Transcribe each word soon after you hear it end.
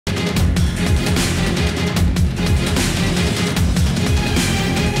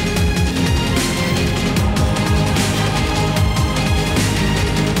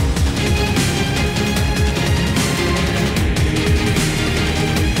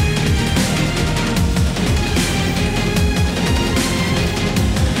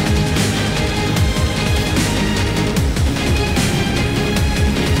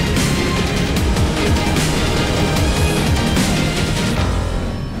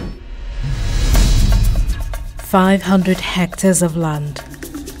500 hectares of land.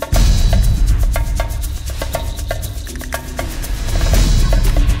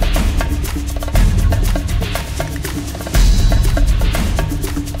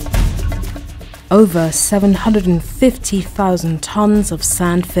 Over 750,000 tons of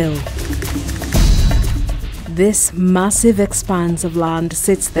sand fill. This massive expanse of land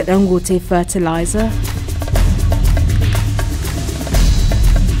sits the Dangote Fertiliser,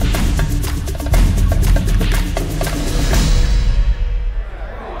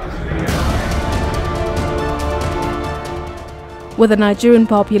 with a Nigerian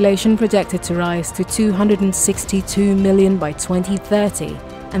population projected to rise to 262 million by 2030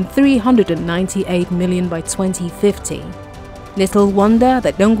 and 398 million by 2050. Little wonder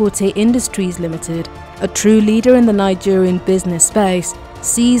that Dangote Industries Limited, a true leader in the Nigerian business space,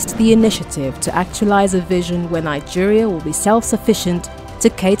 seized the initiative to actualize a vision where Nigeria will be self-sufficient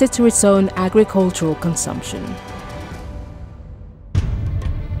to cater to its own agricultural consumption.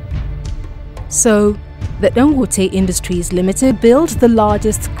 So, the Dangote Industries Limited built the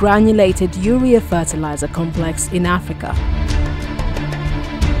largest granulated urea fertilizer complex in Africa.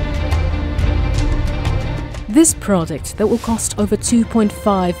 This project, that will cost over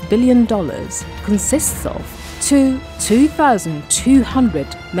 $2.5 billion, consists of two 2,200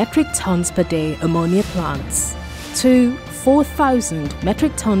 metric tons per day ammonia plants, two 4,000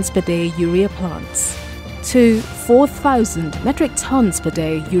 metric tons per day urea plants, two 4,000 metric tons per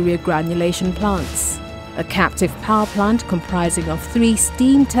day urea granulation plants, a captive power plant comprising of 3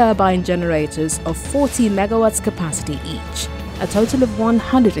 steam turbine generators of 40 megawatts capacity each, a total of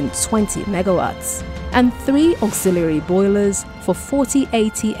 120 megawatts, and 3 auxiliary boilers for 40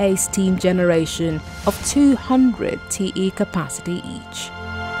 ATA steam generation of 200 TE capacity each.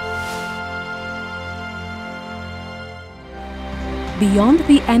 Beyond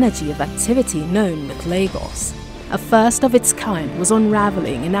the energy of activity known with Lagos, a first of its kind was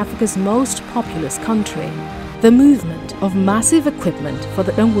unraveling in Africa's most populous country, the movement of massive equipment for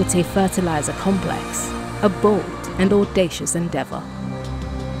the Dangote Fertiliser Complex, a bold and audacious endeavor.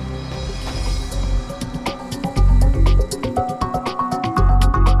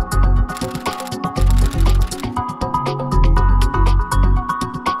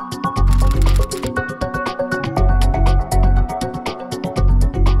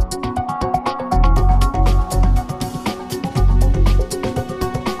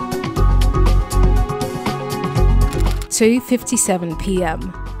 At 2:57 p.m.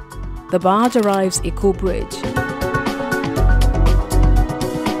 the barge arrives at Eko Bridge,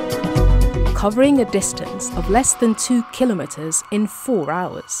 covering a distance of less than 2 kilometers in 4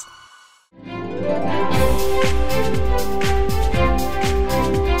 hours.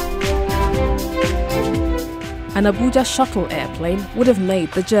 An Abuja shuttle airplane would have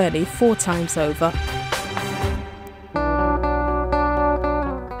made the journey 4 times over.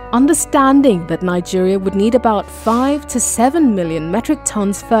 Understanding that Nigeria would need about 5 to 7 million metric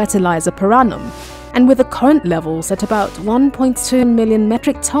tons fertilizer per annum, and with the current levels at about 1.2 million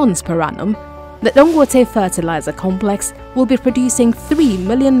metric tons per annum, the Dangote Fertiliser Complex will be producing 3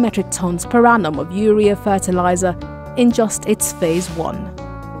 million metric tons per annum of urea fertilizer in just its phase 1.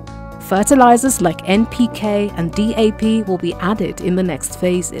 Fertilizers like NPK and DAP will be added in the next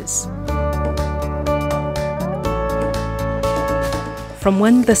phases. From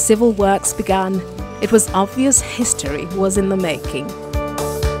when the civil works began, it was obvious history was in the making.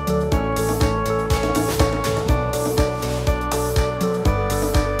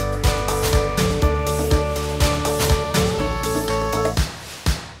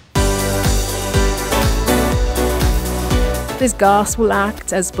 This gas will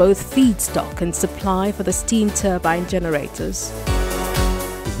act as both feedstock and supply for the steam turbine generators.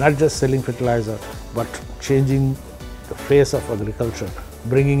 It's not just selling fertilizer, but changing the face of agriculture,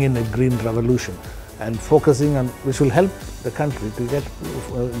 bringing in a green revolution and focusing on which will help the country to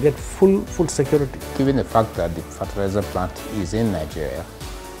get full security. Given the fact that the fertilizer plant is in Nigeria,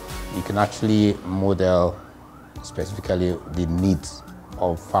 you can actually model specifically the needs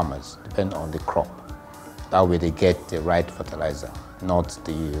of farmers depending on the crop. That way they get the right fertilizer, not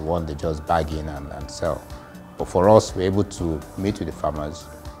the one they just bag in and sell. But for us, we're able to meet with the farmers,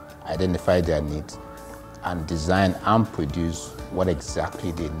 identify their needs, and design and produce what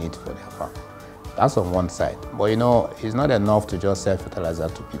exactly they need for their farm. That's on one side. But you know, it's not enough to just sell fertilizer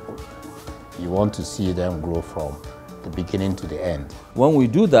to people. You want to see them grow from the beginning to the end. When we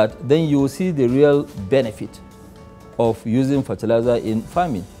do that, then you will see the real benefit of using fertilizer in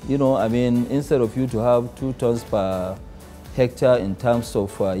farming. You know, I mean, instead of you to have 2 tons per hectare in terms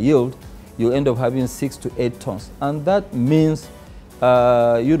of yield, you end up having 6 to 8 tons. And that means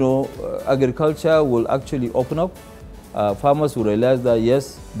agriculture will actually open up. Farmers will realize that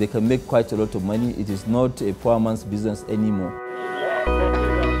yes, they can make quite a lot of money. It is not a poor man's business anymore.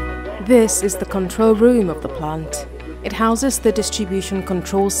 This is the control room of the plant. It houses the distribution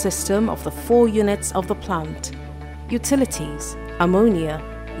control system of the 4 units of the plant: utilities, ammonia,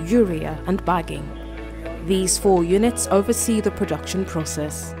 urea and bagging. These 4 units oversee the production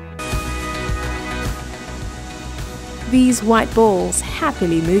process. These white balls,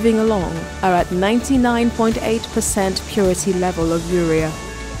 happily moving along, are at 99.8% purity level of urea.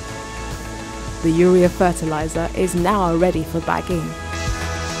 The urea fertilizer is now ready for bagging.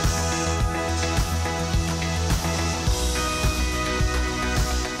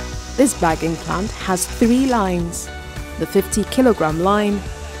 This bagging plant has 3 lines: the 50-kilogram line,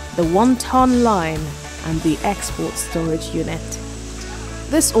 the 1-ton line, and the export storage unit.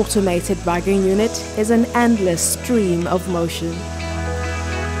 This automated bagging unit is an endless stream of motion.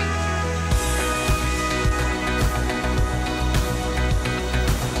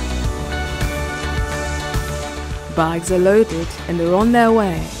 Bags are loaded and they're on their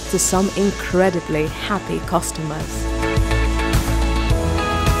way to some incredibly happy customers.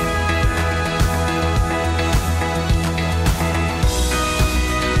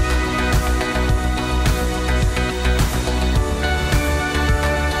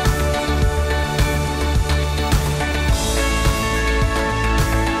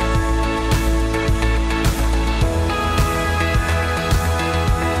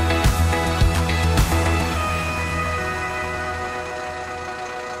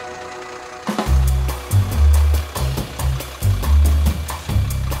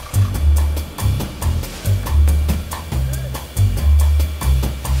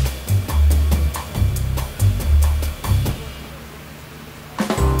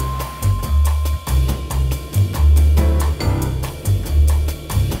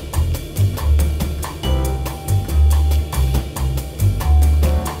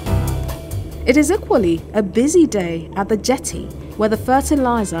 It is equally a busy day at the jetty where the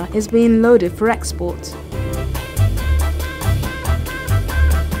fertilizer is being loaded for export.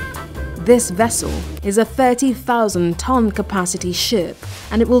 This vessel is a 30,000-ton capacity ship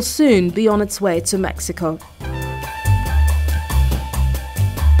and it will soon be on its way to Mexico.